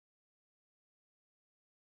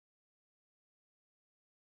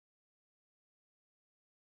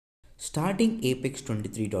Starting Apex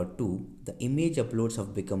 23.2, the image uploads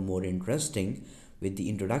have become more interesting with the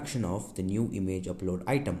introduction of the new image upload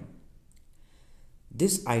item.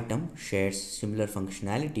 This item shares similar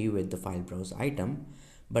functionality with the file browse item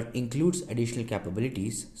but includes additional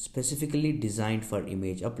capabilities specifically designed for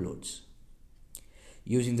image uploads.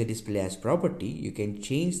 Using the display as property, you can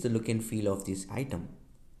change the look and feel of this item.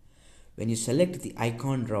 When you select the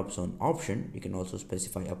icon drops on option, you can also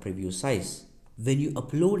specify a preview size. When you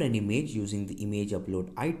upload an image using the image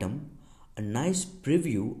upload item, a nice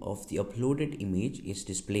preview of the uploaded image is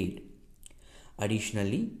displayed.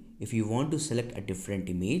 Additionally, if you want to select a different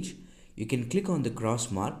image, you can click on the cross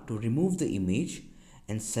mark to remove the image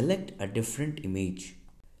and select a different image.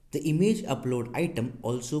 The image upload item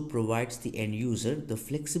also provides the end user the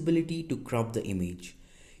flexibility to crop the image.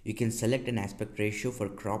 You can select an aspect ratio for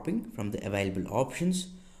cropping from the available options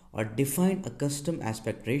or define a custom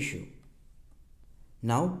aspect ratio.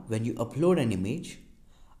 Now, when you upload an image,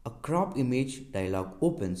 a crop image dialog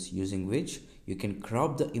opens using which you can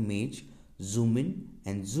crop the image, zoom in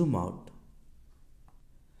and zoom out.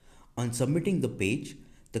 On submitting the page,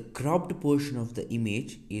 the cropped portion of the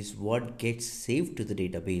image is what gets saved to the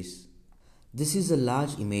database. This is a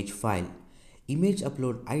large image file. Image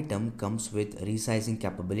upload item comes with resizing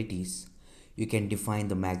capabilities. You can define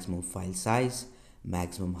the maximum file size,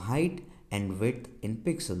 maximum height and width in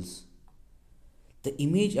pixels. The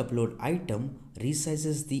image upload item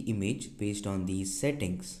resizes the image based on these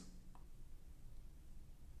settings.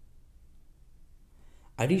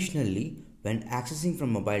 Additionally, when accessing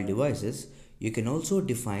from mobile devices, you can also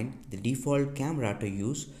define the default camera to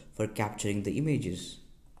use for capturing the images.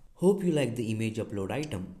 Hope you like the image upload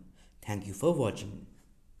item. Thank you for watching.